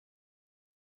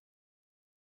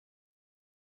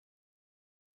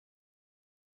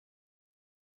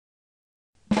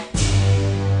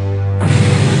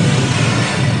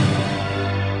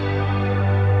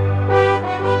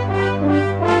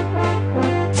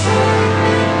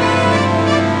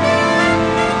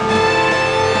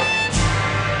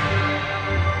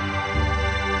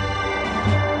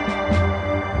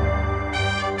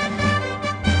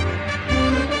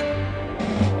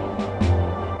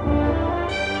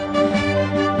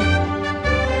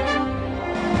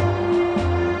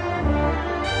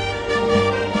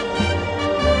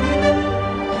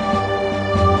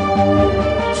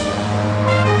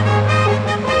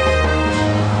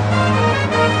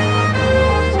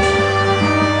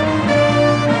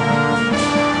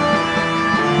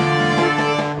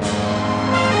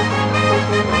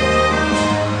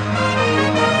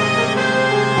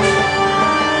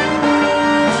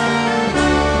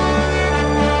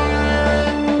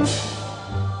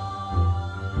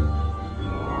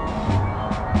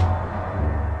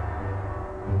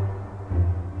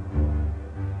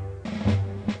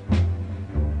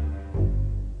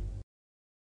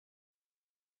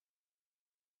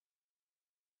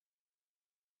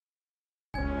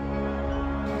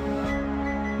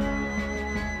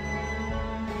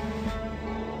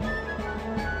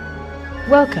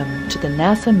Welcome to the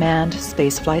NASA Manned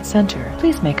Spaceflight Center.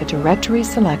 Please make a directory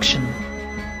selection.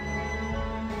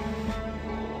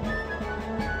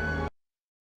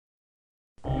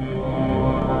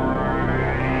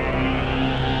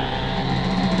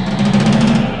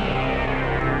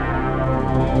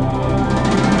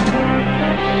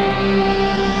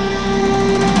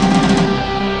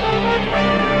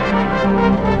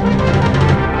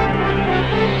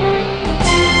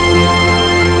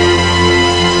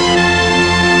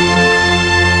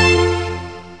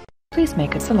 Please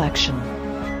make a selection.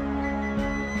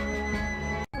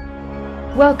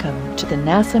 Welcome to the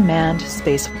NASA Manned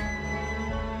Space.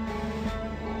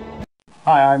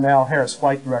 Hi, I'm Al Harris,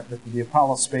 Flight Director for the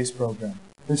Apollo Space Program.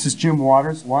 This is Jim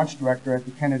Waters, Launch Director at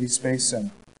the Kennedy Space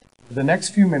Center. For the next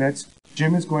few minutes,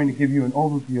 Jim is going to give you an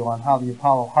overview on how the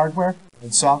Apollo hardware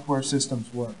and software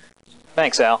systems work.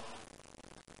 Thanks, Al.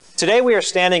 Today we are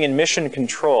standing in Mission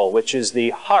Control, which is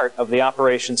the heart of the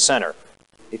Operations Center.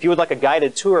 If you would like a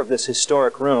guided tour of this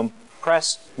historic room,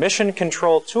 press Mission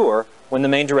Control Tour when the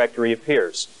main directory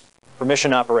appears. For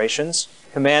mission operations,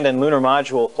 command and lunar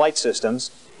module flight systems,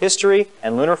 history,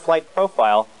 and lunar flight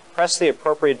profile, press the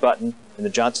appropriate button in the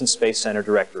Johnson Space Center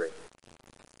directory.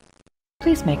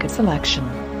 Please make a selection.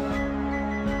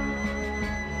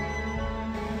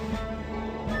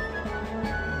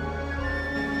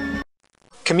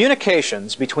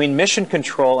 Communications between Mission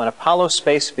Control and Apollo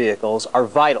space vehicles are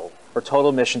vital for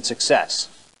total mission success.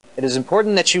 It is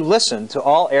important that you listen to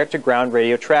all air-to-ground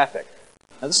radio traffic.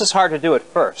 Now, this is hard to do at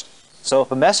first, so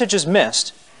if a message is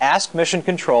missed, ask Mission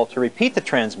Control to repeat the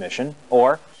transmission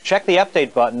or check the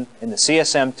update button in the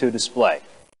CSM2 display.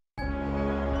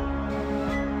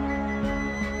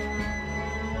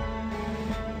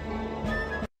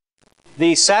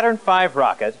 The Saturn V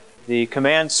rocket, the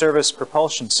Command Service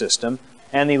Propulsion System,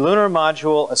 and the Lunar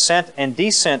Module Ascent and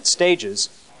Descent stages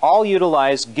all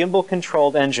utilize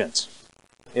gimbal-controlled engines.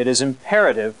 It is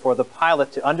imperative for the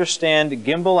pilot to understand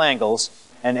gimbal angles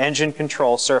and engine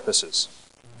control surfaces.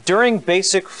 During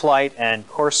basic flight and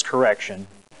course correction,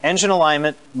 engine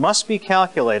alignment must be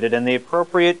calculated and the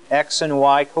appropriate X and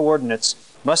Y coordinates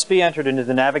must be entered into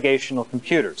the navigational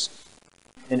computers.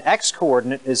 An X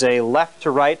coordinate is a left to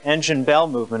right engine bell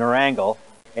movement or angle.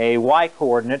 A Y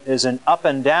coordinate is an up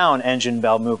and down engine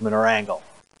bell movement or angle.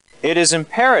 It is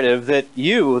imperative that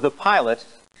you, the pilot,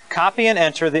 copy and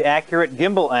enter the accurate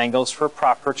gimbal angles for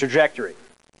proper trajectory.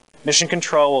 Mission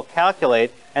Control will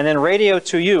calculate and then radio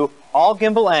to you all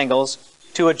gimbal angles.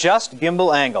 To adjust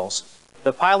gimbal angles,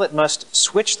 the pilot must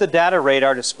switch the data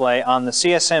radar display on the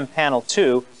CSM Panel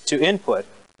 2 to input,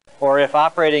 or if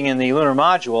operating in the lunar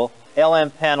module,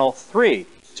 LM Panel 3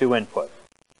 to input.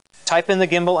 Type in the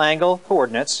gimbal angle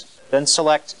coordinates, then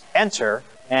select Enter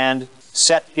and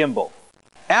Set Gimbal.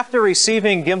 After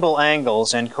receiving gimbal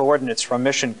angles and coordinates from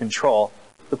Mission Control,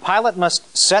 the pilot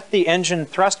must set the engine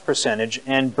thrust percentage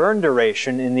and burn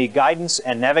duration in the guidance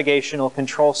and navigational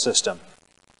control system.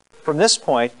 From this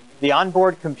point, the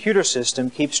onboard computer system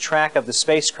keeps track of the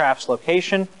spacecraft's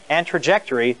location and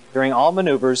trajectory during all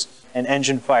maneuvers and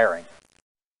engine firing.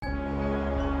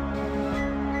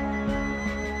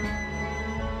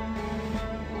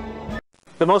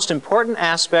 The most important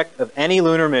aspect of any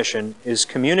lunar mission is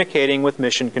communicating with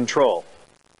Mission Control.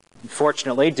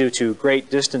 Unfortunately, due to great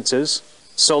distances,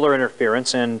 solar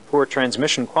interference, and poor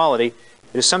transmission quality,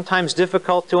 it is sometimes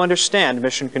difficult to understand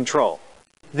Mission Control.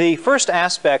 The first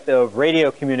aspect of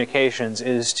radio communications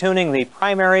is tuning the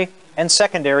primary and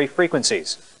secondary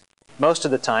frequencies. Most of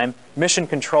the time, Mission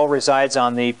Control resides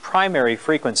on the primary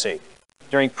frequency.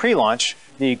 During pre-launch,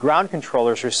 the ground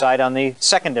controllers reside on the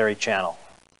secondary channel.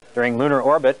 During lunar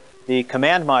orbit, the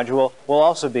command module will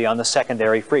also be on the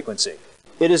secondary frequency.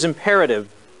 It is imperative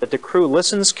that the crew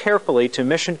listens carefully to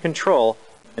Mission Control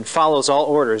and follows all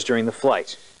orders during the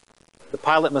flight. The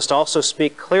pilot must also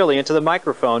speak clearly into the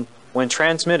microphone when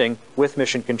transmitting with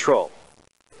Mission Control.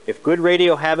 If good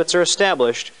radio habits are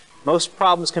established, most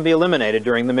problems can be eliminated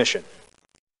during the mission.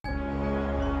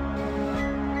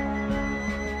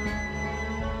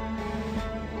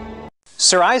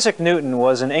 Sir Isaac Newton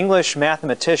was an English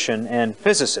mathematician and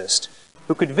physicist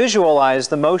who could visualize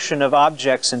the motion of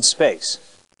objects in space.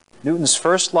 Newton's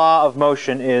first law of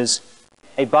motion is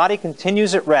a body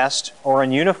continues at rest or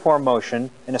in uniform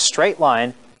motion in a straight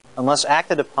line unless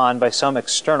acted upon by some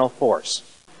external force.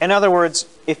 In other words,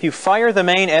 if you fire the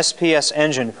main SPS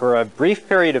engine for a brief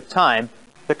period of time,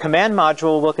 the command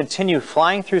module will continue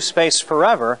flying through space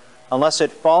forever unless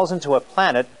it falls into a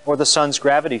planet or the sun's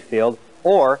gravity field,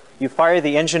 or you fire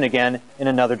the engine again in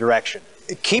another direction.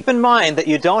 Keep in mind that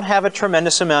you don't have a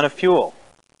tremendous amount of fuel.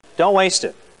 Don't waste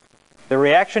it. The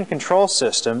reaction control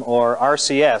system, or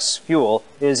RCS, fuel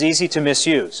is easy to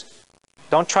misuse.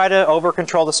 Don't try to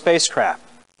over-control the spacecraft.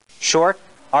 Short,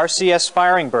 RCS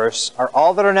firing bursts are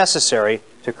all that are necessary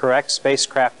to correct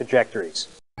spacecraft trajectories.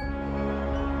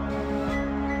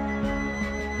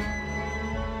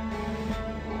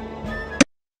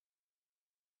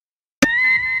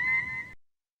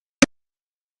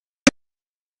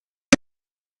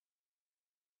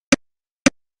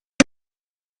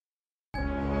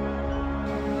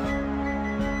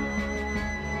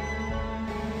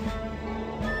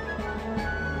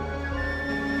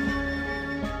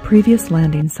 Previous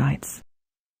landing sites.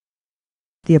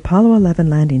 The Apollo 11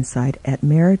 landing site at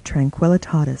Mare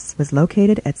Tranquillitatis was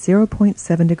located at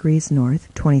 0.7 degrees north,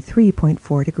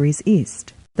 23.4 degrees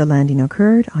east. The landing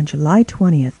occurred on July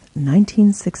 20th,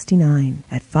 1969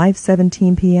 at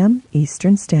 5:17 p.m.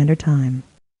 Eastern Standard Time.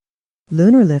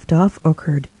 Lunar liftoff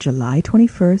occurred July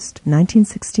 21st,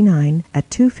 1969 at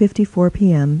 2:54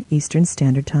 p.m. Eastern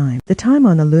Standard Time. The time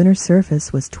on the lunar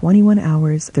surface was 21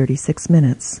 hours 36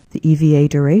 minutes. The EVA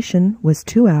duration was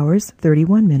 2 hours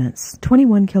 31 minutes.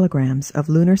 21 kilograms of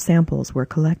lunar samples were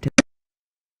collected.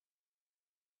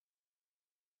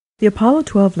 The Apollo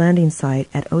 12 landing site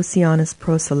at Oceanus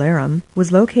Procellarum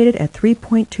was located at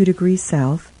 3.2 degrees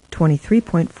south,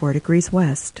 23.4 degrees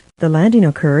west. The landing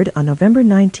occurred on November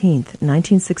 19,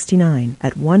 1969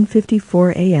 at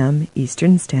 1:54 a.m.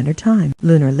 Eastern Standard Time.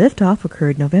 Lunar liftoff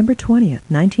occurred November 20,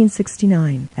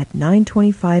 1969 at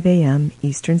 9:25 a.m.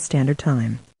 Eastern Standard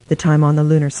Time. The time on the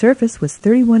lunar surface was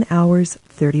 31 hours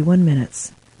 31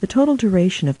 minutes. The total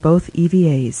duration of both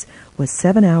EVAs was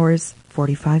 7 hours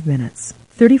 45 minutes.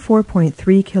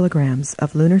 34.3 kilograms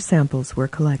of lunar samples were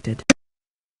collected.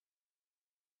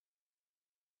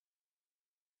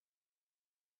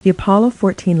 The Apollo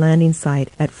 14 landing site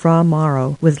at Fra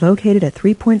Mauro was located at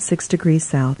 3.6 degrees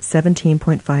south,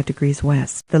 17.5 degrees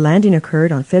west. The landing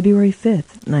occurred on February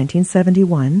 5,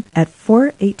 1971 at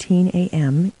 4:18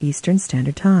 a.m. Eastern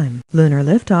Standard Time. Lunar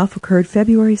liftoff occurred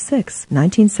February 6,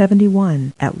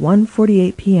 1971 at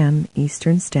 1:48 p.m.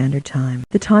 Eastern Standard Time.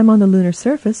 The time on the lunar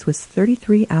surface was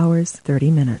 33 hours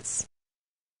 30 minutes.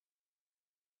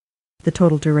 The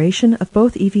total duration of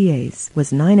both EVAs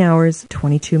was 9 hours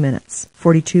 22 minutes.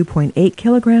 42.8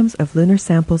 kilograms of lunar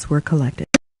samples were collected.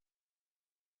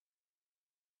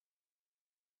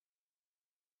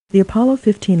 The Apollo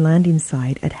 15 landing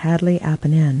site at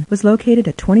Hadley-Apponen was located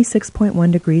at 26.1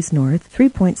 degrees north,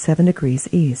 3.7 degrees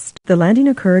east. The landing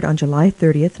occurred on July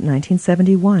 30,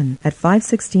 1971 at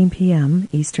 5:16 p.m.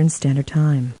 Eastern Standard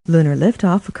Time. Lunar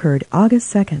liftoff occurred August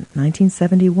 2,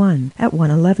 1971 at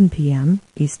 1:11 p.m.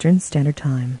 Eastern Standard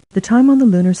Time. The time on the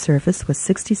lunar surface was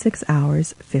 66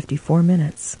 hours 54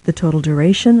 minutes. The total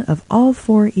duration of all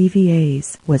 4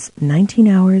 EVAs was 19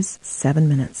 hours 7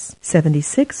 minutes.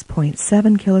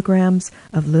 76.7 kilograms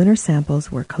of lunar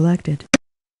samples were collected.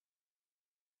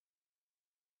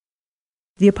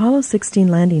 The Apollo 16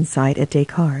 landing site at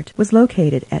Descartes was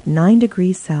located at 9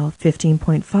 degrees south,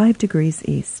 15.5 degrees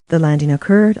east. The landing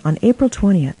occurred on April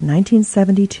 20,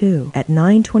 1972 at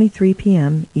 9:23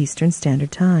 p.m. Eastern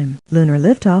Standard Time. Lunar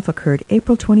liftoff occurred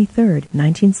April 23,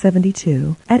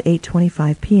 1972 at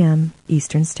 8:25 p.m.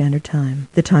 Eastern Standard Time.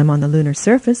 The time on the lunar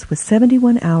surface was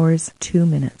 71 hours 2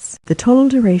 minutes. The total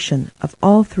duration of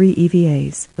all 3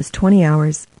 EVAs was 20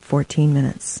 hours 14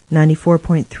 minutes.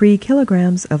 94.3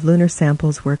 kilograms of lunar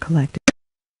samples were collected.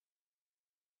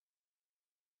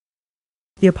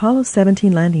 The Apollo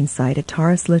 17 landing site at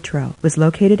Taurus Littrow was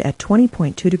located at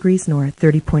 20.2 degrees north,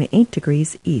 30.8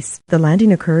 degrees east. The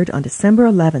landing occurred on December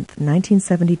 11,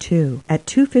 1972 at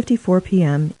 2:54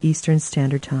 p.m. Eastern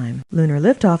Standard Time. Lunar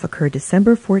liftoff occurred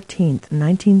December 14,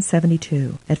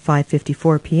 1972 at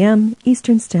 5:54 p.m.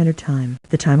 Eastern Standard Time.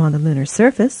 The time on the lunar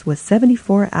surface was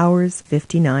 74 hours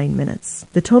 59 minutes.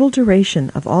 The total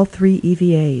duration of all 3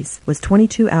 EVAs was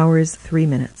 22 hours 3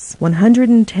 minutes.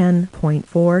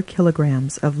 110.4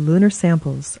 kilograms of lunar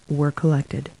samples were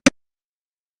collected.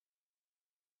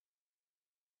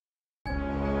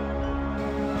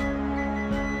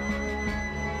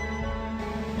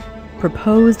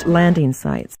 Proposed landing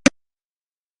sites.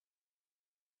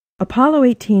 Apollo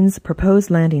 18's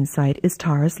proposed landing site is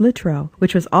Taurus Littrow,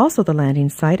 which was also the landing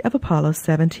site of Apollo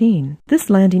 17. This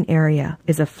landing area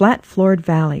is a flat-floored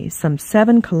valley some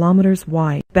 7 kilometers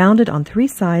wide, bounded on 3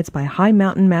 sides by high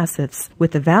mountain massifs,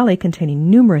 with the valley containing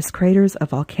numerous craters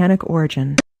of volcanic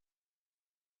origin.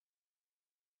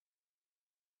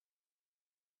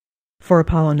 For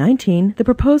Apollo 19, the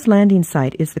proposed landing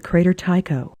site is the crater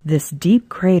Tycho. This deep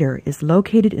crater is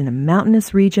located in a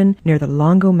mountainous region near the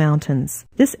Longo Mountains.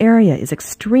 This area is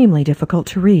extremely difficult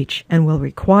to reach and will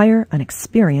require an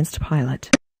experienced pilot.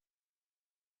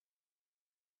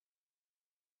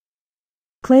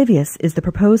 Clavius is the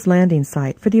proposed landing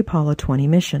site for the Apollo 20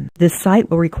 mission. This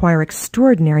site will require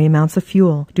extraordinary amounts of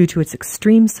fuel due to its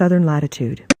extreme southern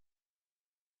latitude.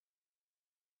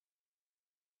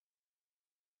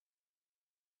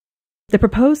 The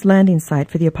proposed landing site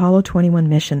for the Apollo 21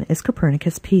 mission is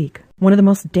Copernicus Peak. One of the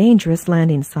most dangerous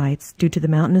landing sites due to the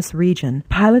mountainous region,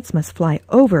 pilots must fly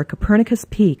over Copernicus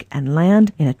Peak and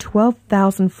land in a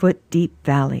 12,000-foot deep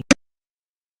valley.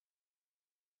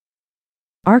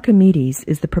 Archimedes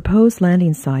is the proposed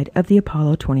landing site of the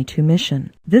Apollo 22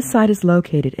 mission. This site is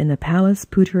located in the Palus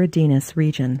Puterodinus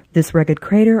region. This rugged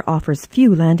crater offers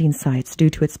few landing sites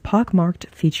due to its pockmarked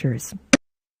features.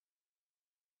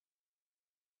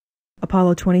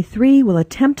 Apollo 23 will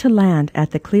attempt to land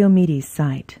at the Cleomedes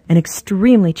site, an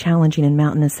extremely challenging and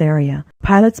mountainous area.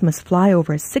 Pilots must fly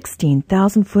over a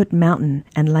 16,000-foot mountain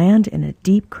and land in a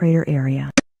deep crater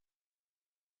area.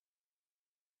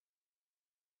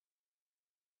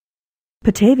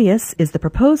 Petavius is the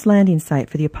proposed landing site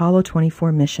for the Apollo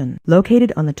 24 mission.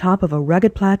 Located on the top of a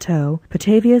rugged plateau,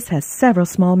 Petavius has several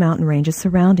small mountain ranges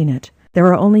surrounding it. There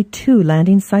are only 2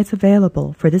 landing sites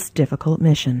available for this difficult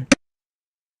mission.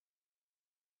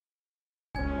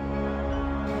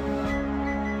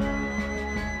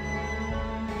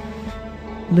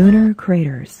 Lunar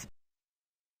Craters.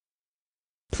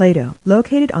 Plato.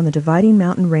 Located on the dividing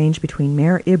mountain range between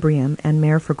Mare Ibrium and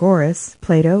Mare Frigoris,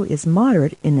 Plato is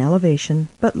moderate in elevation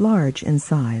but large in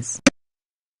size.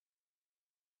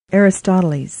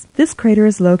 Aristoteles. This crater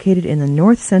is located in the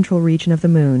north-central region of the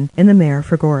Moon in the Mare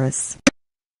Frigoris.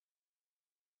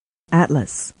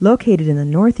 Atlas. Located in the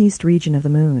northeast region of the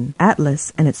Moon,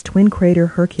 Atlas and its twin crater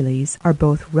Hercules are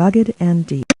both rugged and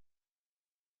deep.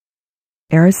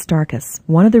 Aristarchus,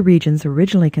 one of the regions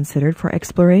originally considered for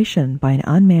exploration by an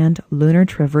unmanned lunar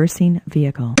traversing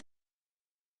vehicle.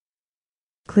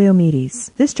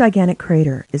 Cleomedes. This gigantic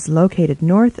crater is located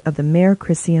north of the Mare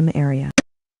Crisium area.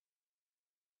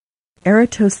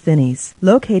 Eratosthenes.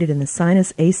 Located in the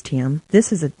Sinus Astium,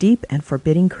 this is a deep and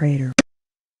forbidding crater.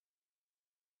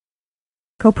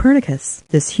 Copernicus.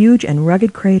 This huge and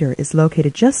rugged crater is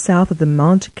located just south of the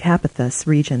Mount Capithus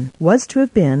region, was to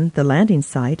have been the landing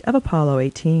site of Apollo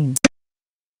 18.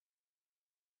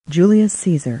 Julius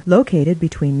Caesar. Located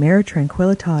between Mare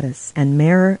Tranquillitatis and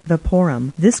Mare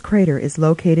Vaporum, this crater is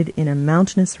located in a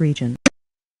mountainous region.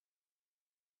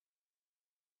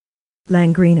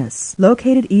 Langrenus.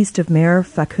 Located east of Mare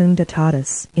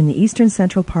Facunditatis in the eastern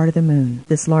central part of the Moon,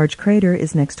 this large crater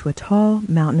is next to a tall,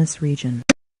 mountainous region.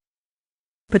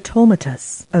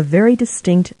 Ptolematus, a very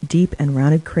distinct, deep and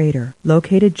rounded crater,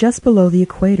 located just below the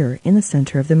equator in the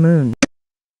center of the Moon.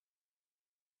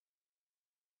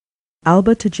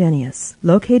 Alba Togenius,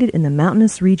 located in the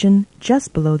mountainous region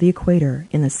just below the equator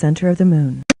in the center of the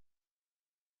Moon.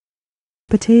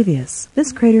 Petavius,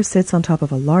 this crater sits on top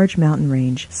of a large mountain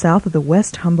range south of the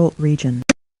West Humboldt region.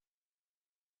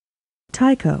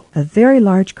 Tycho, a very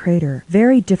large crater,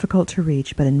 very difficult to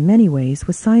reach but in many ways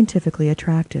was scientifically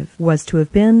attractive, was to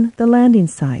have been the landing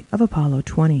site of Apollo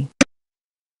 20.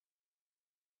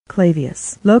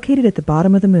 Clavius. Located at the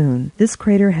bottom of the Moon, this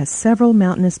crater has several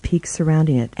mountainous peaks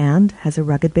surrounding it and has a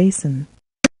rugged basin.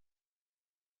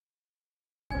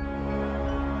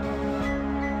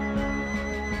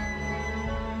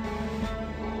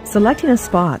 Selecting a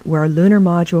spot where a lunar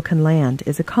module can land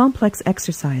is a complex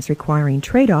exercise requiring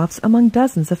trade-offs among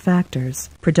dozens of factors.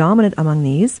 Predominant among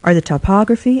these are the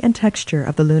topography and texture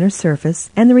of the lunar surface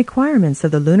and the requirements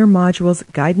of the lunar module's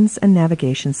guidance and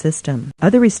navigation system.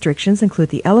 Other restrictions include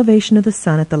the elevation of the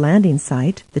Sun at the landing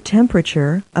site, the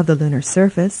temperature of the lunar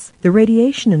surface, the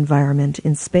radiation environment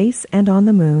in space and on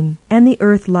the Moon, and the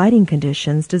Earth lighting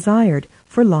conditions desired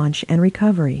for launch and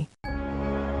recovery.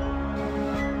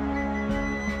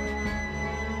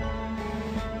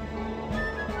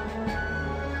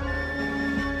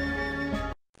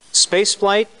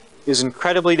 Spaceflight is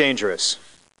incredibly dangerous.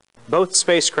 Both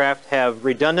spacecraft have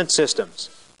redundant systems.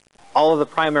 All of the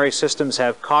primary systems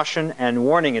have caution and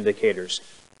warning indicators.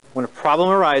 When a problem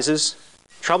arises,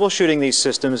 troubleshooting these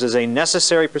systems is a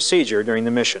necessary procedure during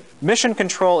the mission. Mission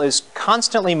Control is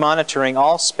constantly monitoring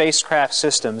all spacecraft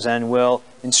systems and will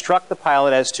instruct the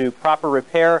pilot as to proper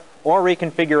repair or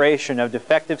reconfiguration of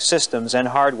defective systems and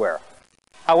hardware.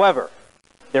 However,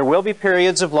 there will be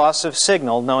periods of loss of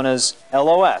signal known as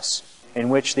LOS, in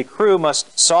which the crew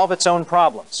must solve its own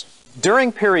problems.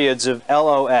 During periods of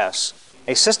LOS,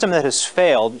 a system that has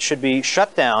failed should be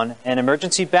shut down and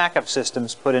emergency backup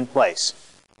systems put in place.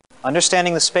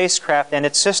 Understanding the spacecraft and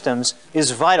its systems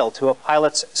is vital to a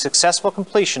pilot's successful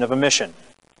completion of a mission.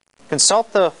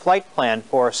 Consult the flight plan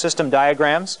for system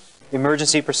diagrams,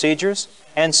 emergency procedures,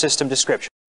 and system description.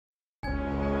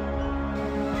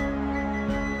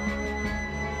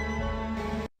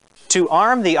 To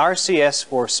arm the RCS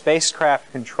for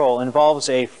spacecraft control involves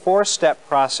a four-step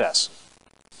process.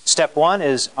 Step 1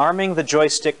 is arming the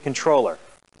joystick controller.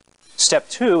 Step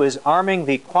 2 is arming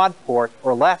the quad port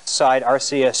or left side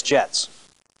RCS jets.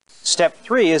 Step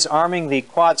 3 is arming the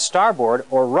quad starboard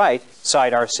or right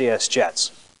side RCS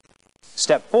jets.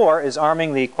 Step 4 is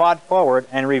arming the quad forward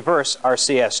and reverse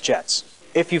RCS jets.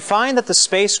 If you find that the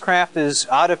spacecraft is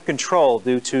out of control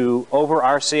due to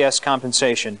over-RCS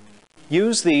compensation,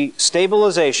 use the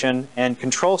Stabilization and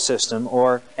Control System,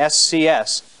 or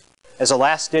SCS, as a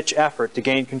last-ditch effort to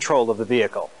gain control of the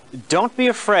vehicle. Don't be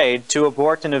afraid to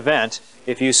abort an event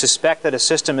if you suspect that a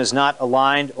system is not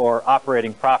aligned or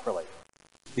operating properly.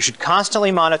 You should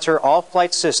constantly monitor all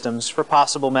flight systems for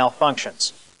possible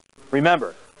malfunctions.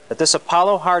 Remember that this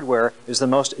Apollo hardware is the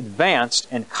most advanced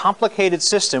and complicated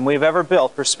system we've ever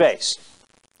built for space.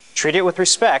 Treat it with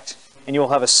respect, and you will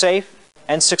have a safe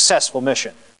and successful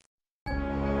mission.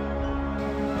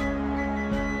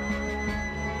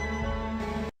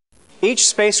 Each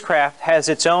spacecraft has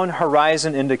its own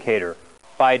horizon indicator.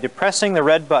 By depressing the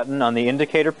red button on the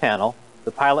indicator panel,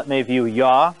 the pilot may view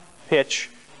yaw,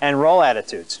 pitch, and roll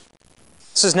attitudes.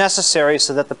 This is necessary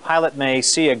so that the pilot may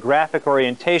see a graphic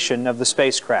orientation of the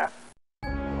spacecraft.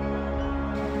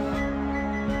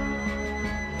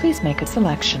 Please make a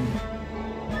selection.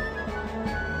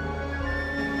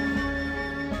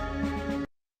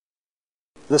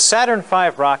 The Saturn V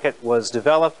rocket was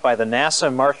developed by the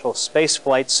NASA Marshall Space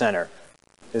Flight Center.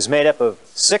 It is made up of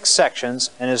 6 sections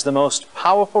and is the most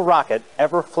powerful rocket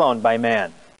ever flown by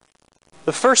man.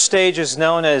 The first stage is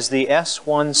known as the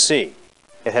S1C.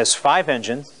 It has 5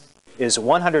 engines, is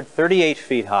 138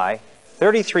 feet high,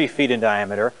 33 feet in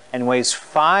diameter, and weighs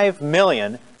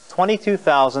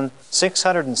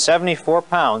 5,022,674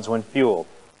 pounds when fueled.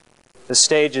 This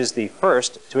stage is the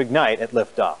first to ignite at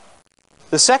liftoff.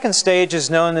 The second stage is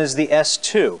known as the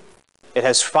S2. It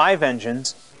has 5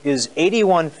 engines, is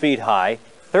 81 feet high,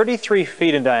 33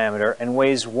 feet in diameter, and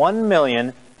weighs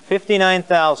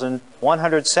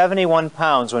 1,059,171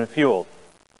 pounds when fueled.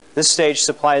 This stage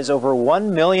supplies over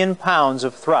 1 million pounds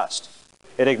of thrust.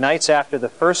 It ignites after the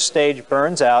first stage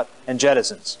burns out and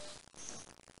jettisons.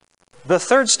 The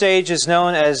third stage is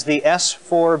known as the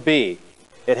S4B.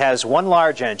 It has 1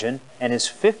 large engine and is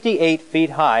 58 feet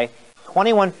high,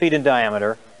 21 feet in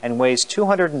diameter, and weighs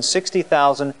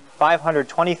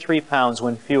 260,523 pounds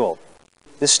when fueled.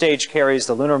 This stage carries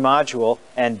the lunar module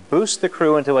and boosts the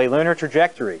crew into a lunar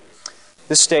trajectory.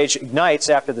 This stage ignites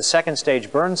after the second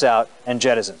stage burns out and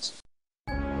jettisons.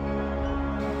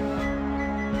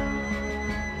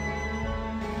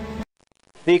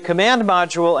 The command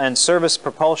module and service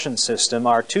propulsion system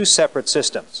are 2 separate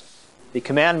systems. The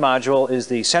command module is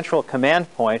the central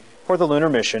command point for the lunar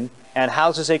mission and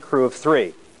houses a crew of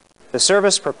 3. The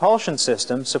service propulsion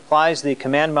system supplies the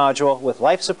command module with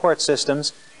life support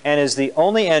systems and is the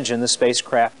only engine the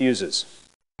spacecraft uses.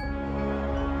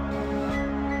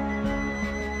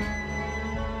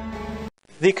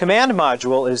 The command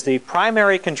module is the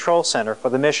primary control center for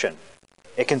the mission.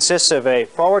 It consists of a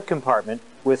forward compartment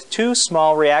with 2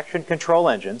 small reaction control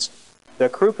engines, the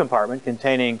crew compartment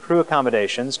containing crew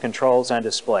accommodations, controls, and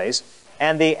displays,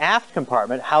 and the aft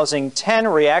compartment housing 10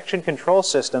 reaction control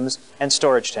systems and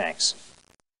storage tanks.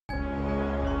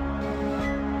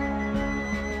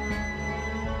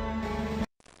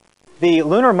 The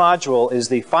lunar module is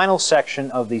the final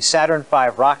section of the Saturn V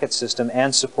rocket system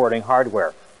and supporting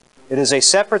hardware. It is a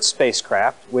separate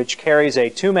spacecraft which carries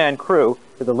a 2-man crew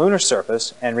to the lunar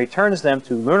surface and returns them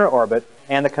to lunar orbit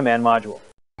and the command module.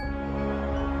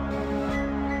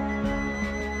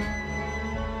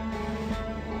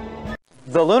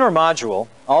 The lunar module,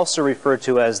 also referred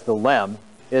to as the LEM,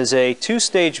 is a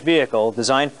 2-stage vehicle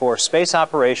designed for space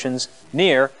operations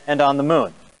near and on the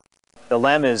moon. The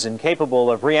LEM is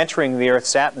incapable of re-entering the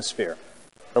Earth's atmosphere.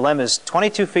 The LEM is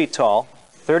 22 feet tall,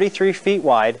 33 feet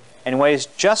wide, and weighs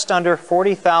just under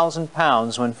 40,000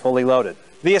 pounds when fully loaded.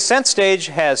 The ascent stage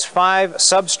has 5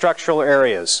 substructural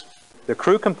areas: the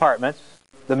crew compartment,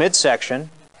 the midsection,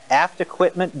 aft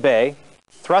equipment bay,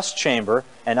 thrust chamber,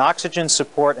 and oxygen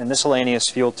support and miscellaneous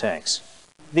fuel tanks.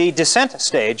 The descent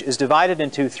stage is divided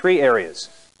into 3 areas.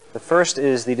 The first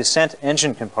is the descent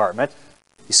engine compartment.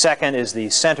 The second is the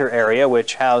center area,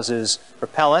 which houses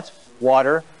propellant,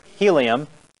 water, helium,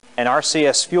 and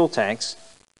RCS fuel tanks.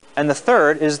 And the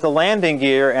third is the landing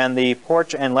gear and the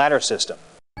porch and ladder system.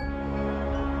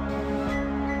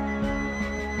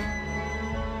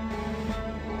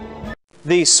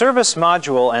 The service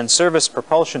module and service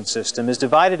propulsion system is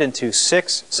divided into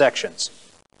 6 sections.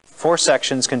 4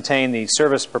 sections contain the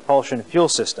service propulsion fuel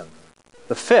system.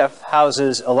 The 5th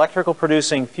houses electrical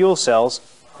producing fuel cells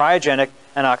cryogenic,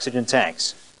 and oxygen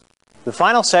tanks. The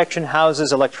final section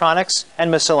houses electronics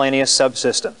and miscellaneous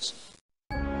subsystems.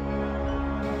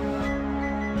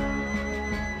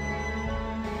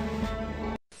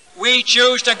 We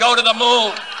choose to go to the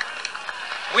moon.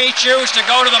 We choose to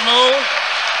go to the moon.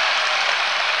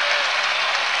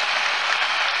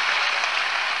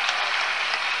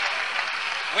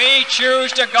 We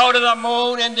choose to go to the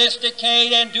moon in this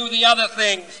decade and do the other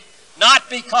things, not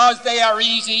because they are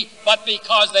easy, but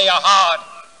because they are hard.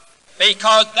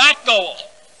 Because that goal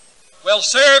will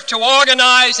serve to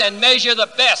organize and measure the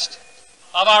best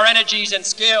of our energies and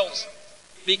skills.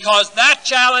 Because that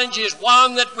challenge is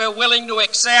one that we're willing to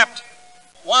accept,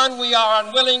 one we are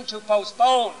unwilling to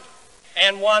postpone,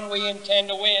 and one we intend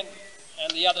to win,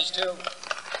 and the others too.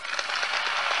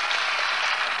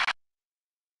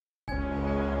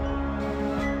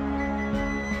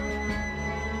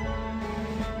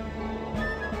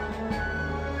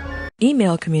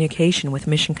 Email communication with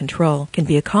Mission Control can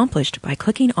be accomplished by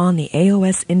clicking on the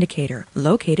AOS indicator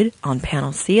located on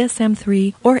panel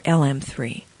CSM3 or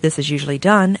LM3. This is usually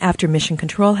done after Mission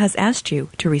Control has asked you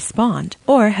to respond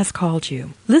or has called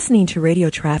you. Listening to radio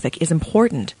traffic is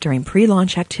important during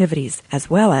pre-launch activities as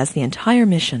well as the entire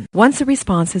mission. Once a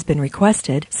response has been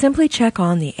requested, simply check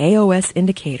on the AOS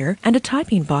indicator and a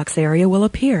typing box area will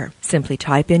appear. Simply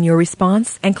type in your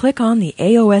response and click on the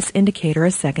AOS indicator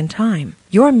a second time.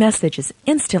 Your message is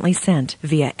instantly sent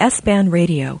via S-band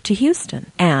radio to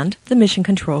Houston and the Mission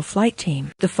Control flight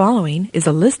team. The following is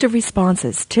a list of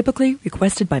responses typically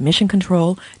requested by Mission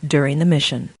Control during the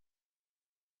mission.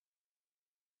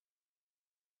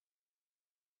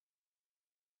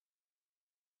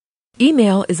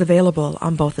 Email is available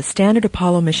on both the standard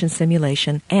Apollo mission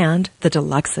simulation and the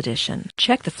deluxe edition.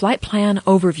 Check the Flight Plan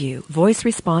Overview Voice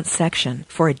Response section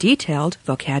for a detailed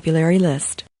vocabulary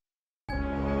list.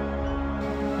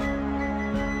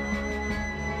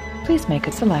 Please make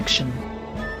a selection.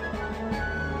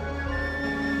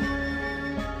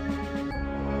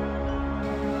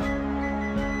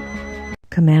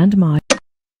 Command Mod.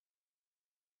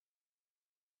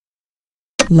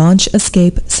 Launch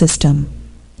Escape System.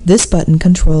 This button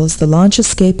controls the launch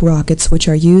escape rockets which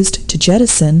are used to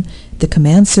jettison the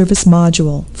Command Service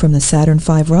Module from the Saturn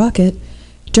V rocket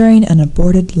during an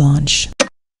aborted launch.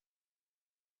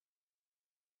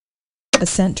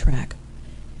 Ascent Track.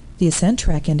 The Ascent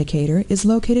Track indicator is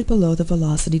located below the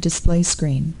velocity display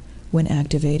screen. When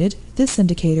activated, this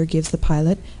indicator gives the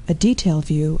pilot a detailed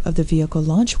view of the vehicle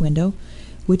launch window,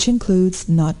 which includes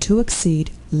not to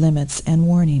exceed limits and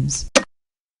warnings.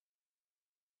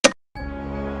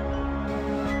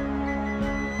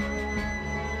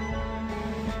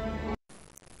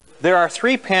 There are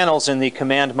 3 panels in the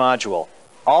command module.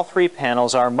 All 3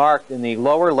 panels are marked in the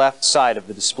lower left side of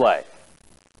the display.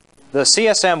 The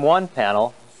CSM1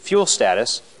 panel, Fuel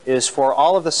Status, is for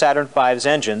all of the Saturn V's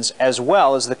engines as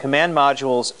well as the command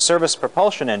module's service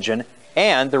propulsion engine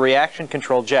and the reaction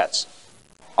control jets.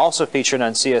 Also featured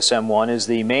on CSM1 is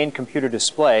the main computer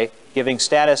display giving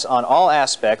status on all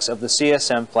aspects of the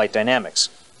CSM flight dynamics.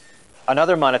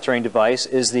 Another monitoring device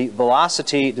is the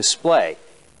velocity display.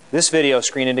 This video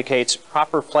screen indicates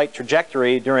proper flight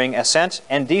trajectory during ascent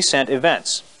and descent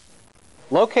events.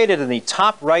 Located in the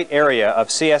top right area of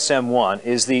CSM1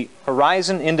 is the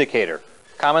horizon indicator,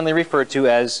 commonly referred to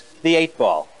as the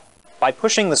 8-ball. By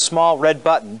pushing the small red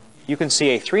button, you can see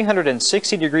a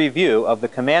 360-degree view of the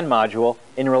command module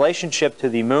in relationship to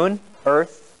the Moon,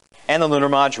 Earth, and the Lunar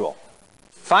Module.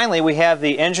 Finally, we have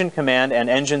the engine command and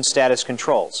engine status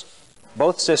controls.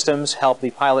 Both systems help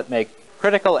the pilot make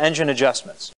critical engine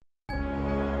adjustments.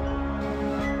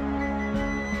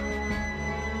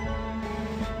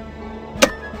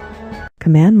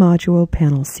 Command Module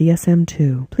Panel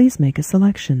CSM2. Please make a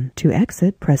selection. To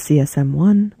exit, press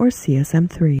CSM1 or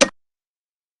CSM3.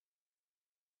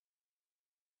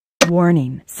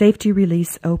 Warning. Safety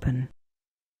release open.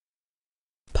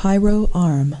 Pyro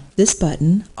Arm. This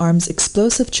button arms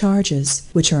explosive charges,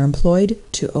 which are employed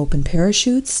to open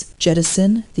parachutes,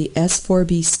 jettison the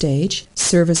S4B stage,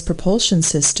 service propulsion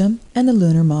system, and the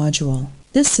lunar module.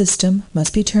 This system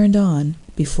must be turned on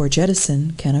before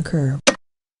jettison can occur.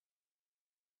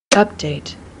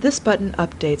 Update. This button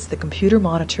updates the computer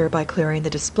monitor by clearing the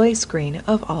display screen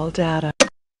of all data.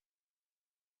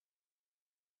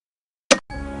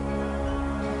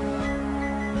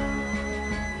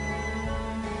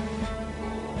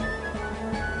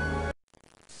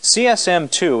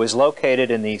 CSM2 is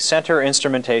located in the center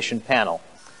instrumentation panel.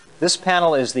 This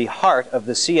panel is the heart of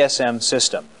the CSM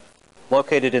system.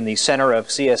 Located in the center of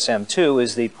CSM2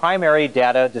 is the primary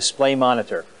data display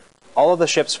monitor. All of the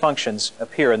ship's functions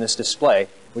appear in this display,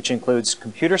 which includes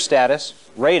computer status,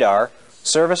 radar,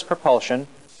 service propulsion,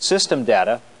 system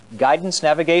data, guidance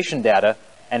navigation data,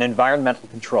 and environmental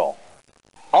control.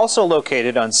 Also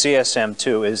located on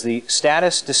CSM2 is the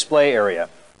status display area.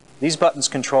 These buttons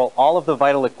control all of the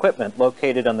vital equipment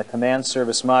located on the command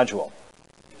service module.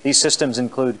 These systems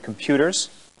include computers,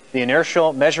 the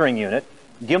inertial measuring unit,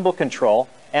 gimbal control,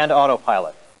 and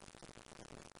autopilot.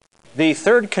 The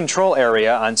third control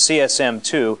area on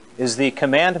CSM2 is the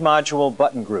command module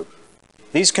button group.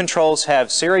 These controls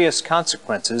have serious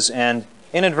consequences, and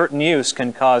inadvertent use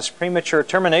can cause premature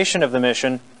termination of the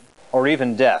mission or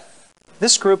even death.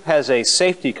 This group has a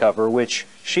safety cover which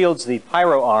shields the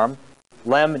pyro arm,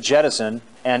 LEM jettison,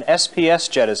 and SPS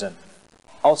jettison.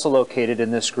 Also located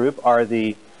in this group are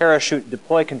the parachute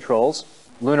deploy controls,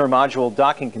 lunar module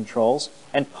docking controls,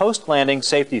 and post-landing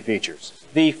safety features.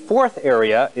 The fourth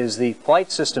area is the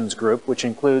flight systems group, which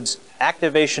includes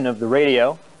activation of the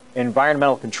radio,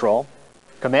 environmental control,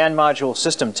 command module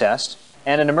system test,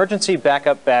 and an emergency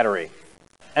backup battery.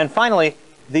 And finally,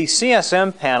 the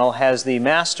CSM panel has the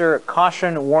master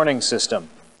caution warning system.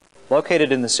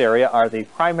 Located in this area are the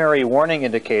primary warning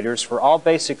indicators for all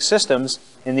basic systems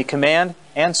in the command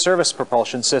and service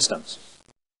propulsion systems.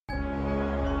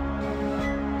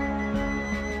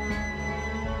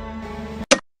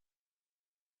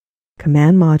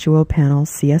 Command Module Panel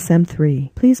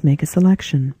CSM3. Please make a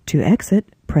selection. To exit,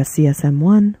 press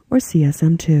CSM1 or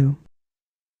CSM2.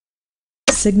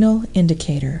 Signal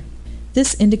indicator.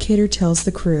 This indicator tells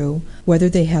the crew whether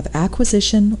they have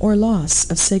acquisition or loss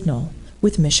of signal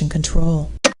with mission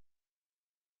control.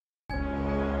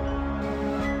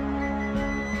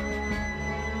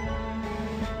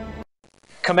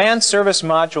 Command Service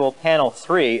Module Panel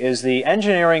 3 is the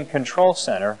engineering control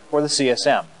center for the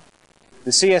CSM.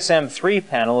 The CSM3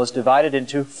 panel is divided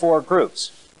into 4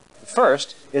 groups. The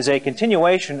first is a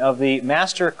continuation of the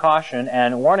master caution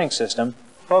and warning system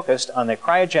focused on the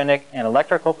cryogenic and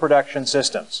electrical production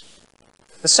systems.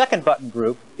 The second button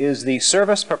group is the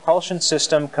Service Propulsion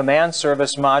System Command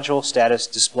Service Module Status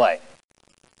Display.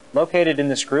 Located in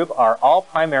this group are all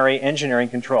primary engineering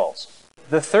controls.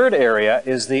 The third area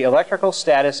is the Electrical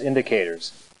Status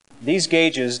Indicators. These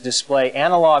gauges display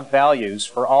analog values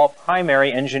for all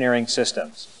primary engineering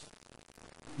systems.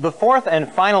 The fourth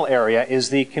and final area is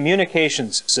the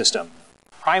communications system.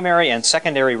 Primary and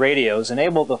secondary radios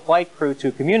enable the flight crew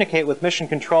to communicate with mission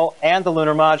control and the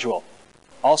lunar module.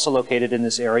 Also located in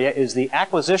this area is the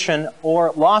acquisition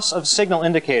or loss of signal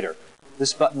indicator.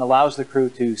 This button allows the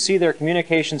crew to see their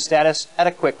communication status at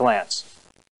a quick glance.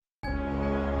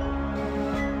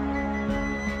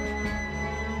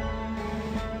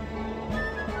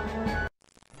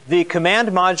 The command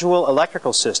module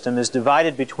electrical system is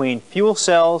divided between fuel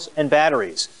cells and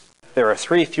batteries. There are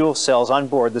 3 fuel cells on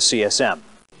board the CSM.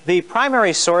 The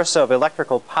primary source of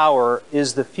electrical power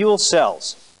is the fuel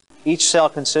cells. Each cell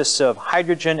consists of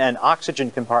hydrogen and oxygen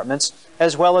compartments,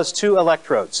 as well as 2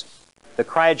 electrodes. The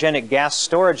cryogenic gas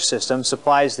storage system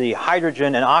supplies the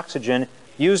hydrogen and oxygen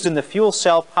used in the fuel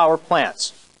cell power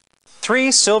plants.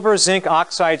 3 silver zinc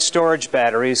oxide storage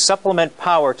batteries supplement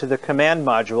power to the command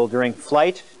module during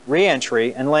flight,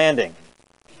 re-entry, and landing.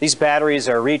 These batteries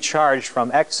are recharged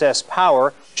from excess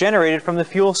power generated from the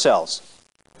fuel cells.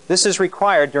 This is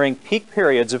required during peak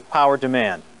periods of power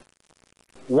demand.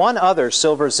 One other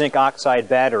silver zinc oxide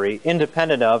battery,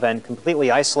 independent of and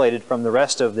completely isolated from the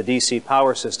rest of the DC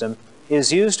power system,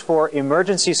 is used for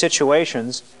emergency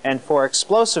situations and for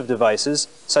explosive devices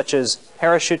such as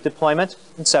parachute deployment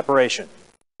and separation.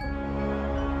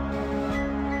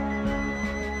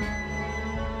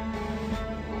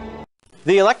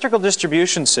 The electrical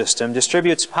distribution system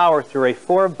distributes power through a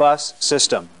 4-bus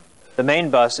system. The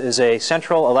main bus is a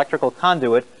central electrical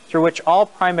conduit through which all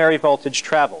primary voltage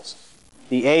travels.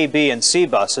 The A, B, and C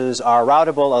buses are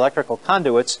routable electrical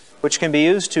conduits which can be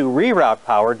used to reroute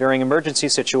power during emergency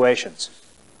situations.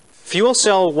 Fuel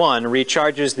cell 1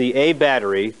 recharges the A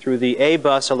battery through the A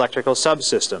bus electrical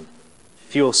subsystem.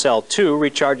 Fuel cell 2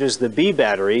 recharges the B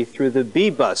battery through the B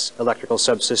bus electrical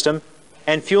subsystem,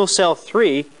 and fuel cell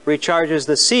 3 recharges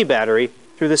the C battery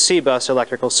through the C bus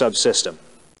electrical subsystem.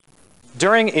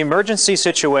 During emergency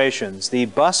situations, the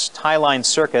bus tie line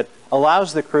circuit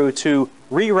allows the crew to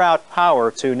reroute power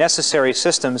to necessary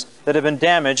systems that have been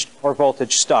damaged or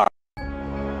voltage starved.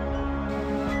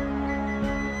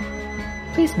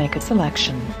 Please make a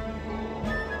selection.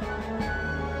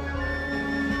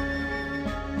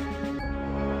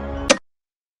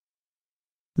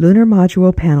 Lunar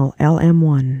Module Panel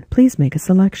LM1. Please make a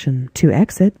selection. To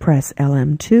exit, press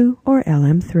LM2 or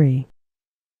LM3.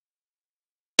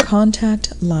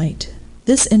 Contact light.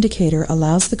 This indicator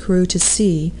allows the crew to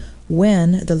see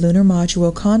when the lunar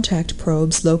module contact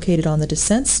probes located on the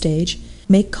descent stage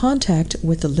make contact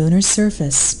with the lunar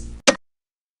surface.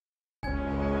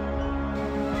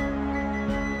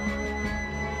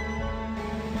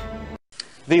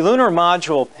 The Lunar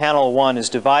Module Panel 1 is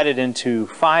divided into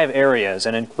 5 areas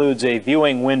and includes a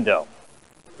viewing window.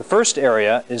 The first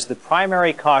area is the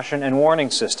primary caution and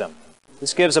warning system.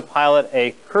 This gives a pilot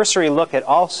a cursory look at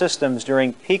all systems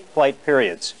during peak flight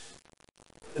periods.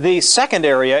 The second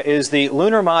area is the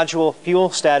Lunar Module Fuel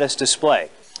Status Display.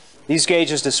 These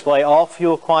gauges display all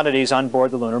fuel quantities on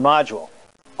board the lunar module.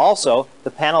 Also,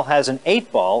 the panel has an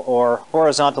 8-ball or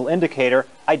horizontal indicator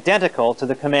identical to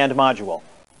the command module.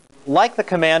 Like the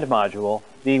command module,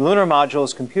 the lunar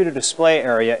module's computer display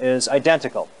area is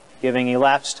identical, giving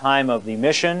elapsed time of the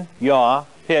mission, yaw,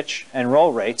 pitch, and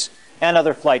roll rates, and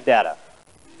other flight data.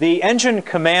 The engine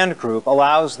command group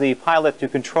allows the pilot to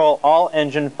control all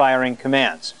engine firing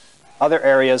commands. Other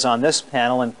areas on this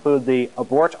panel include the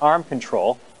abort arm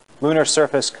control, lunar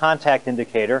surface contact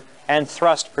indicator, and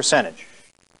thrust percentage.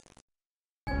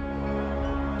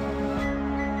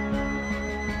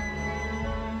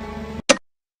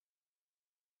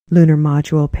 Lunar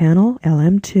Module Panel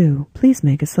LM2. Please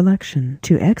make a selection.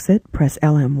 To exit, press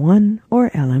LM1 or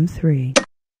LM3.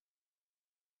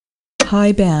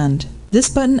 High band. This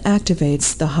button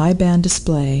activates the high band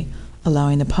display,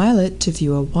 allowing the pilot to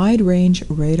view a wide range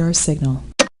radar signal.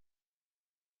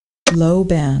 Low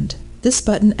band. This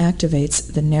button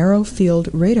activates the narrow field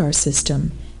radar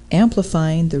system,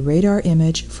 amplifying the radar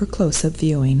image for close-up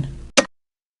viewing.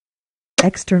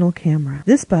 External camera.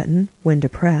 This button, when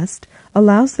depressed,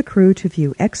 allows the crew to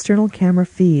view external camera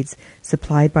feeds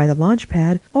supplied by the launch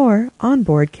pad or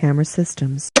onboard camera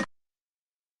systems.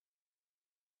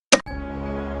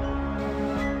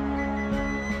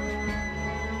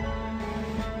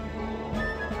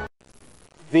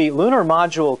 The Lunar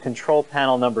Module Control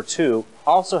Panel number 2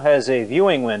 also has a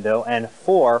viewing window and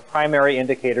 4 primary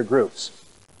indicator groups.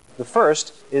 The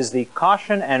first is the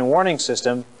caution and warning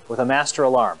system with a master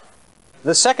alarm.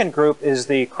 The second group is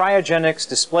the cryogenics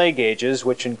display gauges,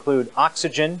 which include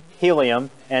oxygen,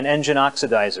 helium, and engine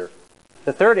oxidizer.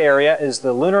 The third area is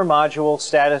the Lunar Module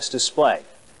Status Display.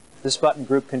 This button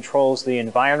group controls the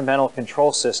environmental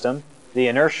control system, the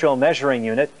inertial measuring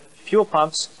unit, fuel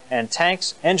pumps and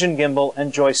tanks, engine gimbal,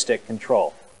 and joystick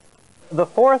control. The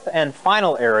fourth and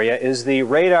final area is the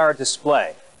radar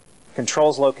display.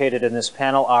 Controls located in this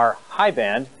panel are high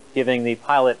band, giving the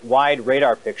pilot wide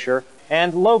radar picture,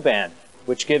 and low band,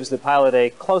 which gives the pilot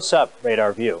a close-up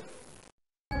radar view.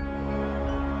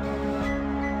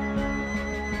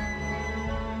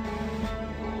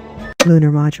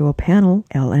 Lunar Module Panel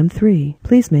LM3.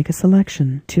 Please make a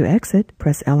selection. To exit,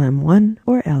 press LM1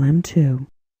 or LM2.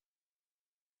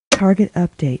 Target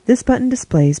Update. This button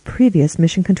displays previous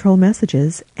mission control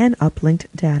messages and uplinked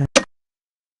data.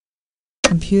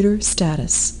 Computer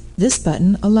status. This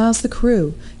button allows the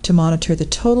crew to monitor the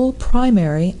total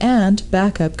primary and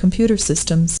backup computer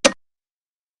systems.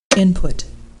 Input.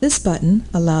 This button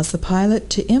allows the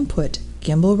pilot to input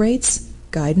gimbal rates,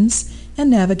 guidance, and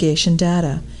navigation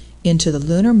data into the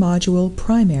Lunar Module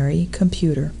primary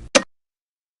computer.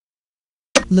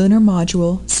 Lunar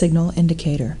Module Signal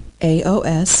Indicator.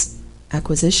 AOS,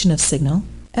 acquisition of signal.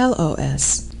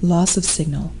 LOS, loss of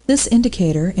signal. This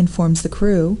indicator informs the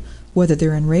crew whether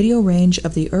they're in radio range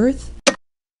of the Earth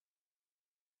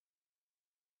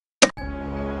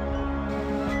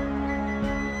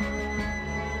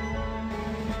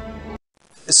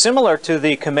Similar to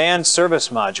the Command Service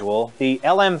Module, the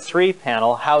LM3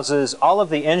 panel houses all of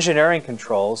the engineering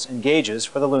controls and gauges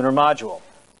for the Lunar Module.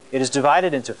 It is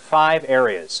divided into 5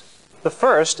 areas. The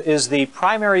first is the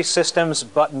Primary Systems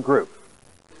button group.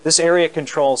 This area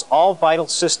controls all vital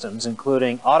systems,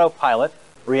 including autopilot,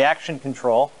 reaction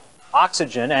control,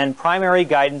 oxygen, and primary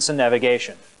guidance and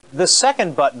navigation. The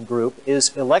second button group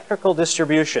is Electrical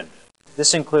Distribution.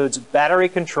 This includes battery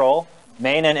control,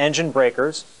 main and engine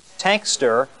breakers, tank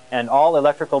stir, and all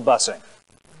electrical busing.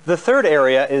 The third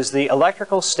area is the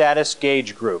Electrical Status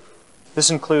Gauge group. This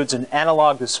includes an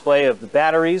analog display of the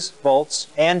batteries, volts,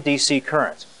 and DC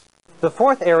current. The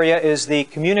fourth area is the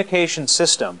Communication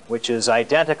System, which is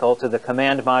identical to the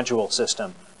Command Module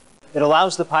system. It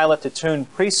allows the pilot to tune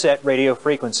preset radio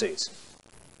frequencies.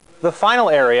 The final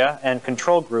area and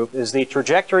control group is the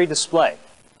Trajectory Display.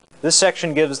 This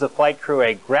section gives the flight crew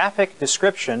a graphic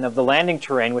description of the landing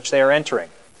terrain which they are entering.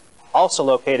 Also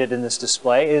located in this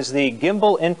display is the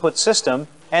Gimbal Input System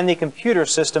and the Computer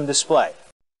System Display.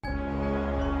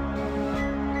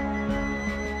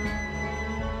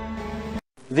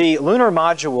 The Lunar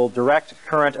Module Direct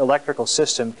Current Electrical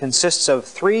System consists of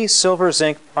 3 silver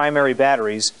zinc primary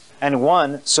batteries and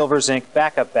one silver-zinc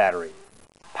backup battery.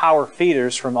 Power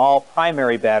feeders from all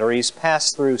primary batteries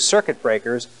pass through circuit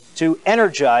breakers to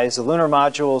energize the lunar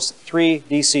module's 3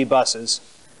 DC buses.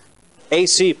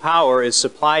 AC power is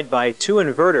supplied by 2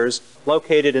 inverters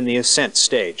located in the ascent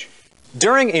stage.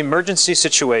 During emergency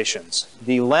situations,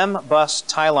 the LEM bus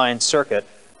tie-line circuit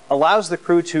allows the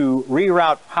crew to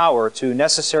reroute power to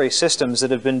necessary systems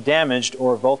that have been damaged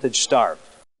or voltage starved.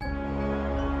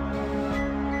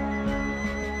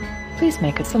 Please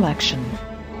make a selection.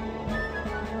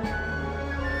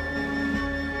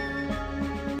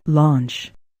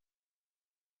 Launch.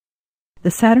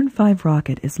 The Saturn V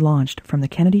rocket is launched from the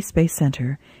Kennedy Space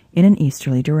Center in an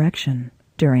easterly direction.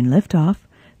 During liftoff,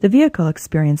 the vehicle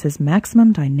experiences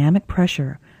maximum dynamic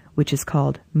pressure, which is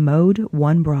called Mode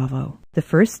 1 Bravo. The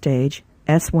first stage,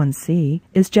 S1C,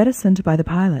 is jettisoned by the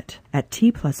pilot at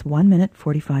T plus 1 minute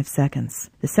 45 seconds.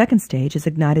 The second stage is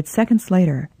ignited seconds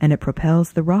later, and it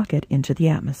propels the rocket into the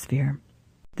atmosphere.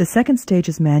 The second stage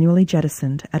is manually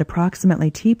jettisoned at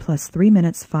approximately T plus 3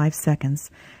 minutes 5 seconds,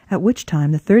 at which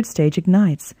time the third stage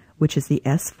ignites, which is the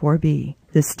S4B.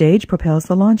 This stage propels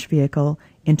the launch vehicle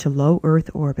into low Earth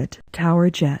orbit, tower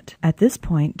jet. At this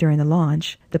point during the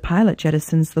launch, the pilot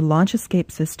jettisons the launch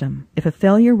escape system. If a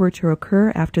failure were to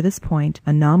occur after this point,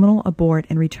 a nominal abort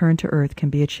and return to Earth can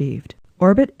be achieved.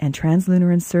 Orbit and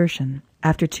translunar insertion.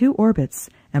 After 2 orbits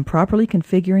and properly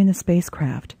configuring the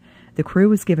spacecraft, the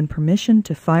crew is given permission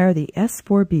to fire the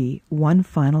S4B one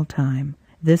final time.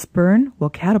 This burn will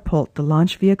catapult the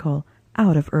launch vehicle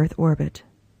out of Earth orbit.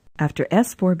 After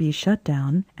S4B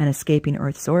shutdown and escaping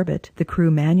Earth's orbit, the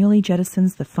crew manually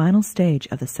jettisons the final stage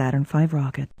of the Saturn V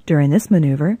rocket. During this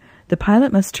maneuver, the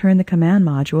pilot must turn the command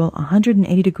module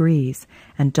 180 degrees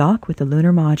and dock with the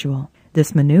lunar module.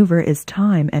 This maneuver is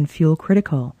time and fuel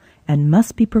critical and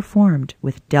must be performed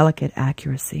with delicate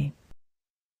accuracy.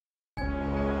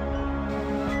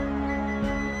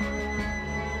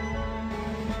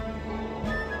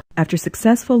 After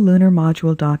successful lunar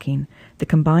module docking, the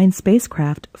combined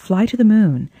spacecraft fly to the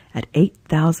moon at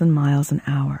 8,000 miles an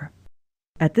hour.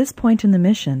 At this point in the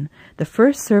mission, the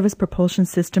first service propulsion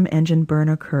system engine burn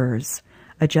occurs,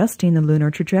 adjusting the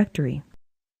lunar trajectory.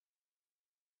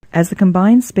 As the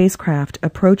combined spacecraft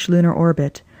approach lunar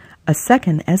orbit, a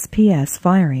second SPS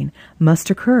firing must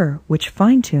occur, which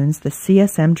fine-tunes the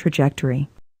CSM trajectory.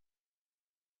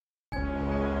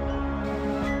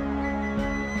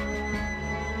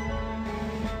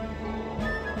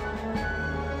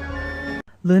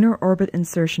 Lunar orbit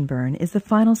insertion burn is the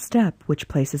final step which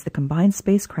places the combined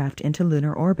spacecraft into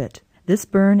lunar orbit. This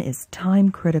burn is time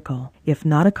critical. If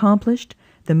not accomplished,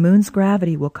 the moon's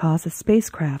gravity will cause the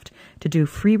spacecraft to do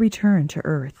free return to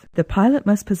Earth. The pilot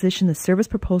must position the service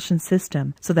propulsion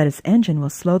system so that its engine will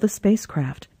slow the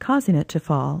spacecraft, causing it to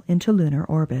fall into lunar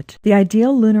orbit. The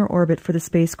ideal lunar orbit for the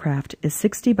spacecraft is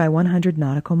 60 by 100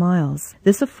 nautical miles.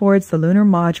 This affords the lunar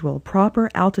module proper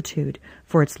altitude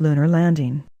for its lunar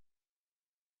landing.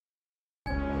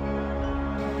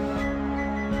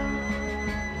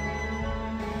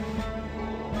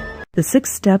 The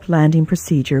 6-step landing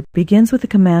procedure begins with the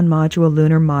Command Module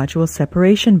Lunar Module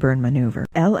Separation Burn Maneuver,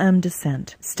 LM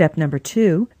descent. Step number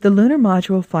 2, the lunar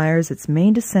module fires its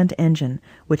main descent engine,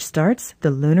 which starts the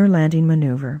lunar landing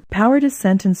maneuver. Power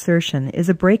descent insertion is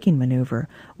a braking maneuver,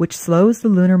 which slows the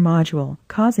lunar module,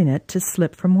 causing it to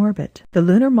slip from orbit. The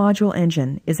lunar module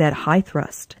engine is at high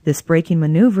thrust. This braking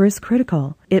maneuver is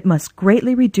critical. It must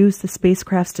greatly reduce the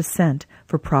spacecraft's descent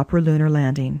for proper lunar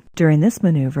landing. During this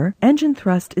maneuver, engine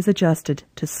thrust is adjusted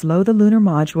to slow the lunar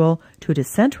module to a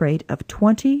descent rate of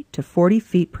 20 to 40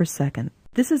 feet per second.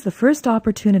 This is the first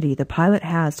opportunity the pilot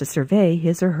has to survey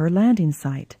his or her landing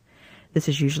site. This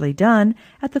is usually done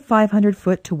at the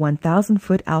 500-foot to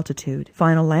 1,000-foot altitude.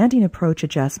 Final landing approach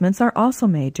adjustments are also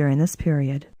made during this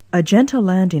period. A gentle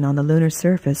landing on the lunar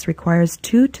surface requires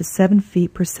 2 to 7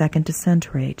 feet per second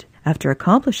descent rate. After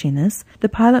accomplishing this, the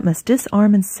pilot must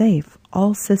disarm and safe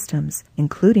all systems,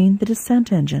 including the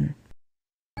descent engine.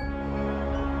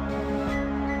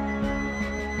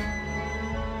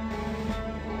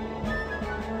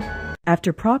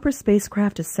 After proper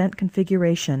spacecraft ascent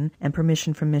configuration and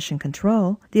permission from Mission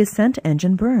Control, the ascent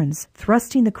engine burns,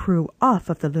 thrusting the crew off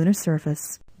of the lunar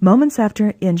surface. Moments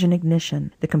after engine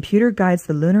ignition, the computer guides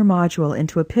the lunar module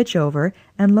into a pitch-over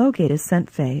and low-gate ascent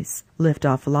phase.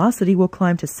 Liftoff velocity will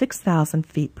climb to 6,000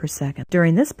 feet per second.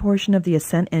 During this portion of the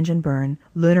ascent engine burn,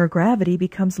 lunar gravity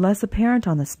becomes less apparent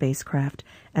on the spacecraft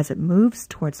as it moves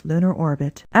towards lunar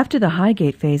orbit. After the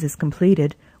high-gate phase is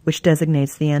completed, which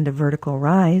designates the end of vertical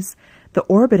rise, the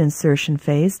orbit insertion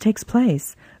phase takes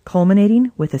place,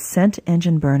 culminating with ascent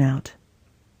engine burnout.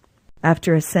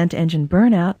 After ascent engine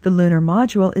burnout, the lunar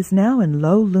module is now in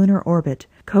low lunar orbit,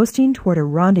 coasting toward a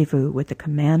rendezvous with the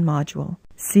command module.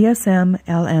 CSM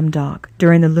LM dock.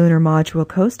 During the lunar module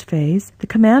coast phase, the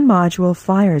command module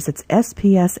fires its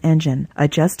SPS engine,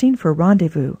 adjusting for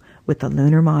rendezvous with the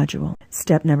lunar module.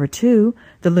 Step number 2,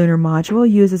 the lunar module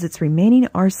uses its remaining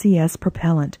RCS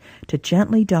propellant to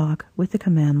gently dock with the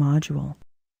command module.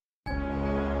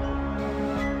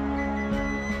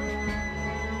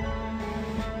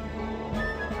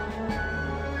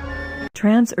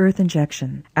 Trans-Earth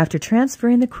injection. After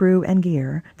transferring the crew and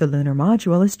gear, the lunar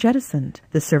module is jettisoned.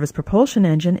 The service propulsion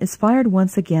engine is fired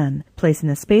once again, placing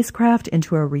the spacecraft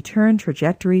into a return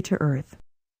trajectory to Earth.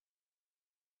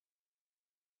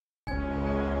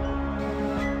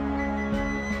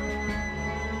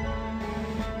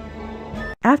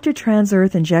 After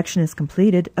trans-Earth injection is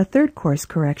completed, a third course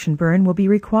correction burn will be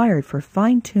required for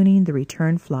fine-tuning the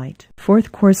return flight.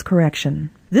 Fourth course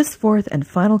correction. This fourth and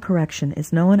final correction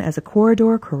is known as a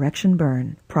corridor correction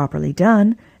burn. Properly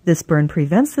done, this burn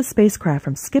prevents the spacecraft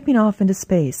from skipping off into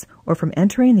space or from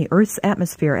entering the Earth's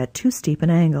atmosphere at too steep an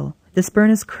angle. This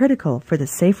burn is critical for the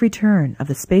safe return of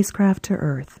the spacecraft to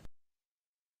Earth.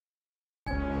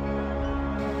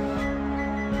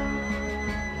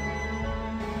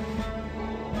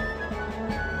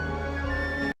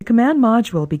 The command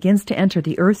module begins to enter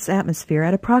the Earth's atmosphere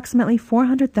at approximately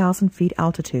 400,000 feet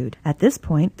altitude. At this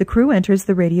point, the crew enters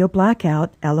the radio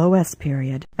blackout LOS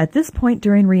period. At this point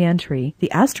during re-entry,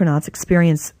 the astronauts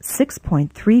experience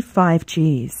 6.35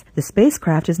 Gs. The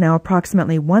spacecraft is now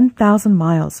approximately 1,000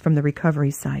 miles from the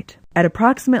recovery site. At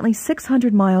approximately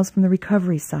 600 miles from the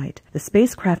recovery site, the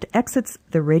spacecraft exits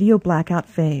the radio blackout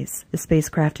phase. The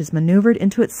spacecraft is maneuvered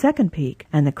into its second peak,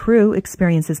 and the crew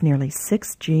experiences nearly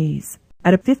 6 Gs.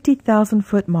 At a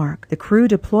 50,000-foot mark, the crew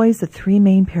deploys the 3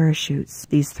 main parachutes.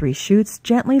 These 3 chutes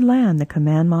gently land the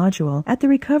command module at the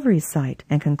recovery site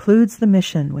and concludes the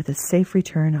mission with a safe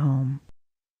return home.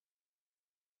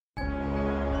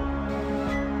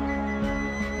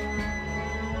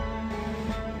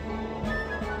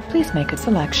 Please make a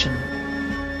selection.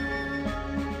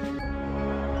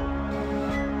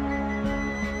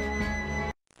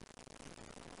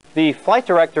 The flight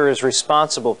director is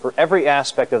responsible for every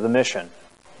aspect of the mission.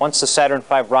 Once the Saturn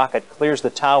V rocket clears the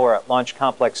tower at Launch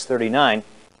Complex 39,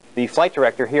 the flight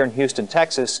director here in Houston,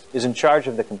 Texas, is in charge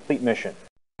of the complete mission.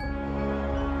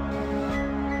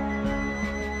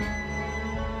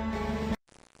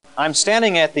 I'm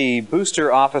standing at the booster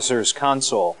officer's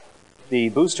console. The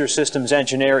booster systems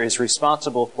engineer is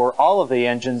responsible for all of the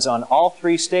engines on all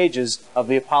 3 stages of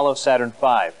the Apollo Saturn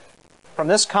V. From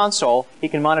this console, he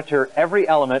can monitor every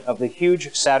element of the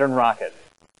huge Saturn rocket.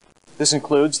 This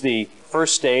includes the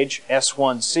first stage,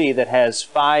 S1C, that has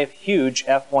 5 huge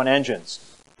F1 engines.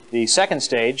 The second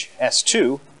stage,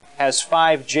 S2, has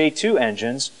 5 J2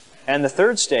 engines, and the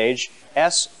third stage,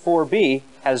 S4B,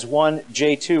 has 1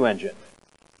 J2 engine.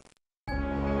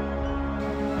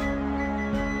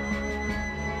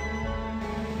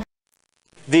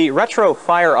 The retro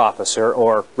fire officer,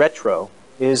 or retro,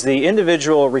 is the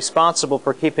individual responsible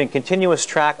for keeping continuous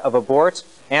track of abort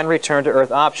and return to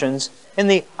Earth options in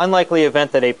the unlikely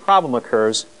event that a problem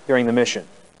occurs during the mission.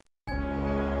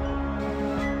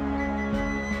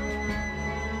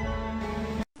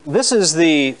 This is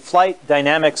the Flight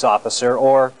Dynamics Officer,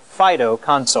 or FIDO,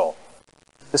 console.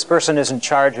 This person is in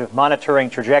charge of monitoring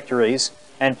trajectories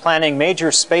and planning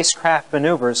major spacecraft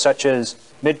maneuvers such as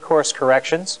mid-course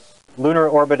corrections, lunar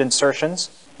orbit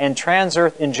insertions, and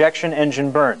trans-Earth injection engine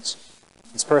burns.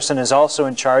 This person is also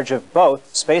in charge of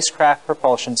both spacecraft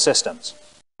propulsion systems.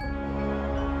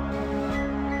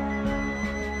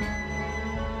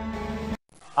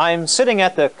 I'm sitting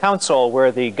at the console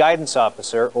where the guidance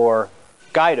officer, or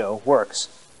GUIDO, works.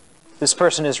 This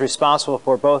person is responsible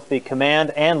for both the command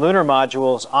and lunar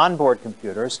module's onboard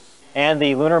computers and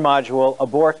the lunar module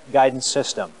abort guidance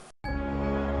system.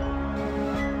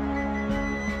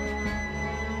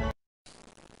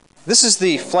 This is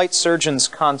the flight surgeon's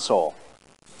console.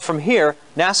 From here,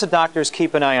 NASA doctors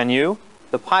keep an eye on you,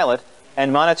 the pilot,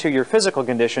 and monitor your physical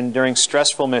condition during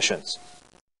stressful missions.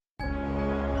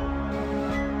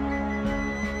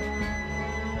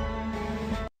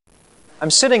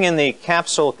 I'm sitting in the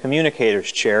capsule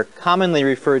communicator's chair, commonly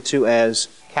referred to as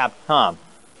CAPCOM.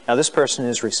 Now, this person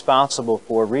is responsible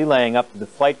for relaying up to the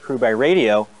flight crew by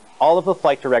radio all of the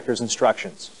flight director's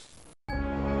instructions.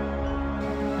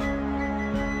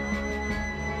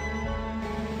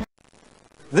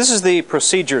 This is the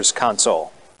procedures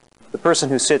console. The person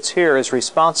who sits here is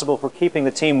responsible for keeping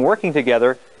the team working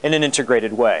together in an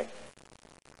integrated way.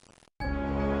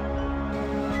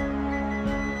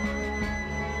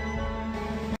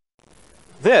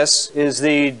 This is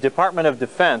the Department of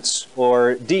Defense,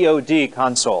 or DoD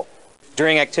console.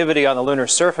 During activity on the lunar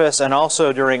surface and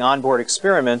also during onboard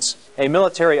experiments, a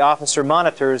military officer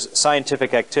monitors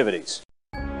scientific activities.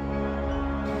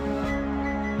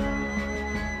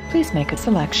 Please make a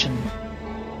selection.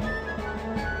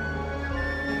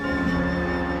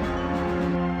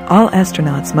 All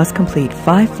astronauts must complete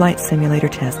 5 flight simulator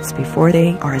tests before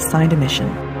they are assigned a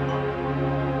mission.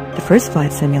 The first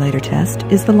flight simulator test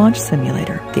is the launch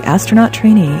simulator. The astronaut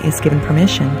trainee is given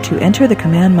permission to enter the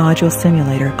command module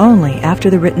simulator only after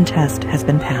the written test has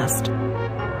been passed.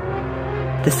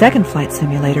 The second flight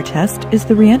simulator test is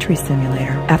the reentry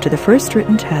simulator. After the first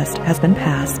written test has been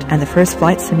passed and the first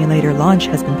flight simulator launch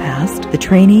has been passed, the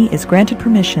trainee is granted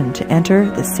permission to enter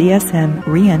the CSM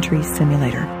reentry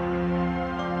simulator.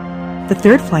 The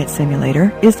third flight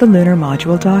simulator is the Lunar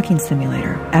Module Docking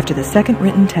Simulator. After the second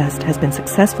written test has been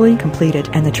successfully completed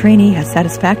and the trainee has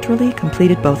satisfactorily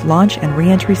completed both launch and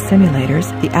re-entry simulators,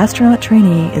 the astronaut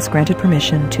trainee is granted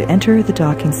permission to enter the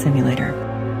docking simulator.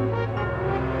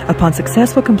 Upon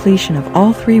successful completion of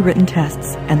all 3 written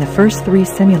tests and the first 3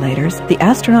 simulators, the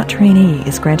astronaut trainee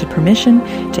is granted permission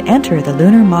to enter the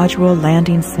Lunar Module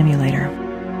Landing Simulator.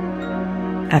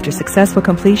 After successful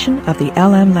completion of the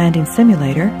LM landing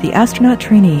simulator, the astronaut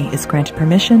trainee is granted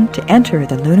permission to enter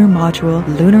the Lunar Module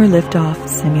Lunar Liftoff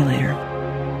Simulator.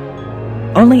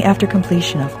 Only after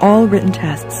completion of all written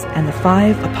tests and the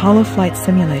 5 Apollo flight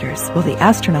simulators will the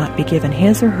astronaut be given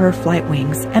his or her flight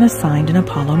wings and assigned an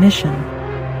Apollo mission.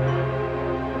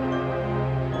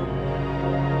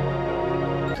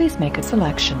 Please make a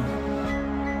selection.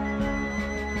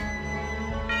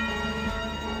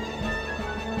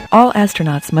 All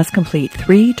astronauts must complete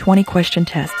 3 20-question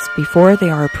tests before they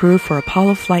are approved for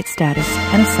Apollo flight status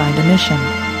and assigned a mission.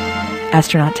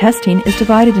 Astronaut testing is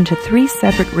divided into 3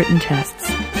 separate written tests.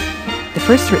 The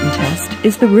first written test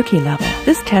is the rookie level.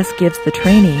 This test gives the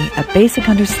trainee a basic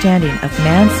understanding of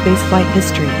manned spaceflight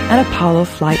history and Apollo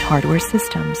flight hardware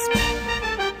systems.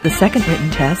 The second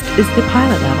written test is the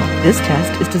pilot level. This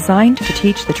test is designed to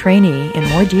teach the trainee in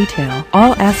more detail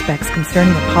all aspects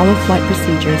concerning Apollo flight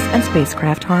procedures and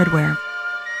spacecraft hardware.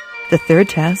 The third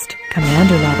test,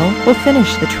 commander level, will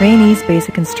finish the trainee's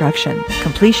basic instruction.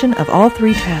 Completion of all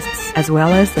 3 tests, as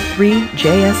well as the 3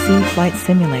 JSC flight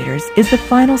simulators, is the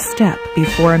final step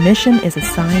before a mission is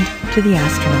assigned to the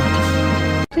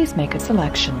astronaut. Please make a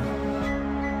selection.